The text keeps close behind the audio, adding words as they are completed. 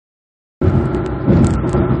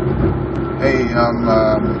Hey,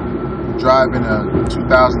 I'm driving a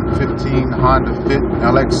 2015 Honda Fit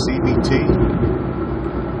LX CVT.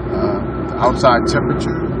 The outside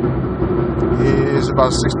temperature is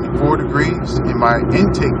about 64 degrees and my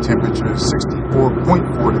intake temperature is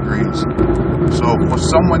 64.4 degrees. So if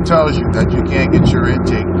someone tells you that you can't get your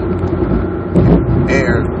intake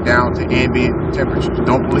air down to ambient temperatures,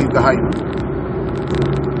 don't believe the hype.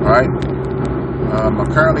 Alright? I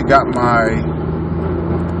currently got my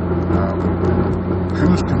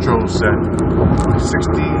cruise control set at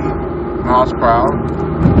 60 miles per hour,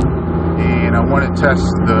 and I want to test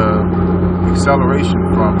the acceleration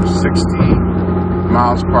from 60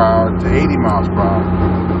 miles per hour to 80 miles per hour.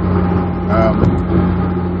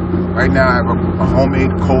 Right now I have a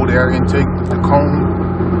homemade cold air intake, the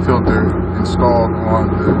cone filter installed on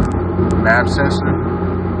the map sensor,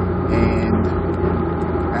 and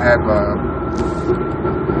I have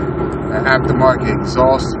an aftermarket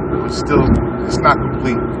exhaust, but still it's not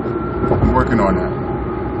complete. I'm working on that.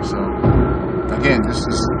 So again, this is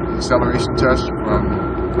the acceleration test from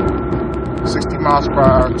 60 miles per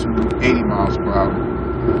hour to 80 miles per hour.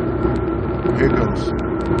 Here it goes.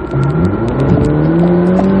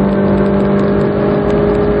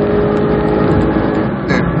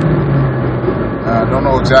 There. I don't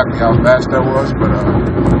know exactly how fast that was, but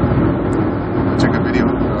I'll take a video,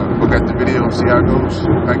 look at the video and see how it goes.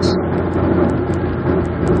 Thanks.